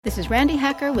This is Randi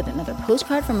Hacker with another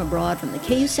postcard from abroad from the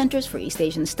KU Centers for East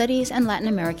Asian Studies and Latin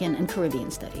American and Caribbean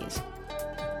Studies.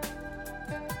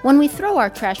 When we throw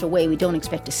our trash away, we don't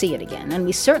expect to see it again, and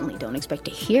we certainly don't expect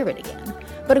to hear it again.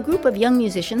 But a group of young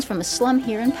musicians from a slum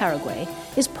here in Paraguay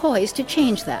is poised to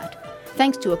change that.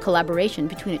 Thanks to a collaboration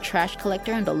between a trash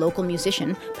collector and a local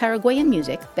musician, Paraguayan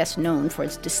music, best known for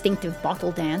its distinctive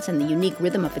bottle dance and the unique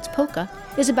rhythm of its polka,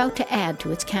 is about to add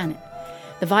to its canon.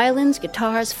 The violins,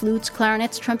 guitars, flutes,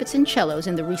 clarinets, trumpets, and cellos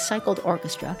in the Recycled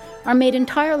Orchestra are made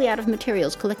entirely out of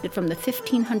materials collected from the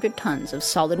 1,500 tons of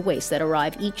solid waste that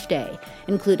arrive each day,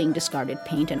 including discarded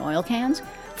paint and oil cans,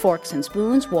 forks and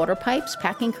spoons, water pipes,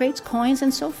 packing crates, coins,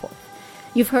 and so forth.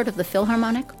 You've heard of the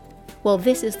Philharmonic? Well,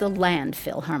 this is the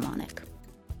Landfillharmonic.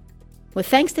 With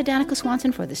thanks to Danika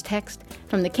Swanson for this text,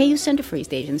 from the KU Center for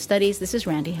East Asian Studies, this is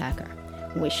Randi Hacker.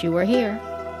 Wish you were here.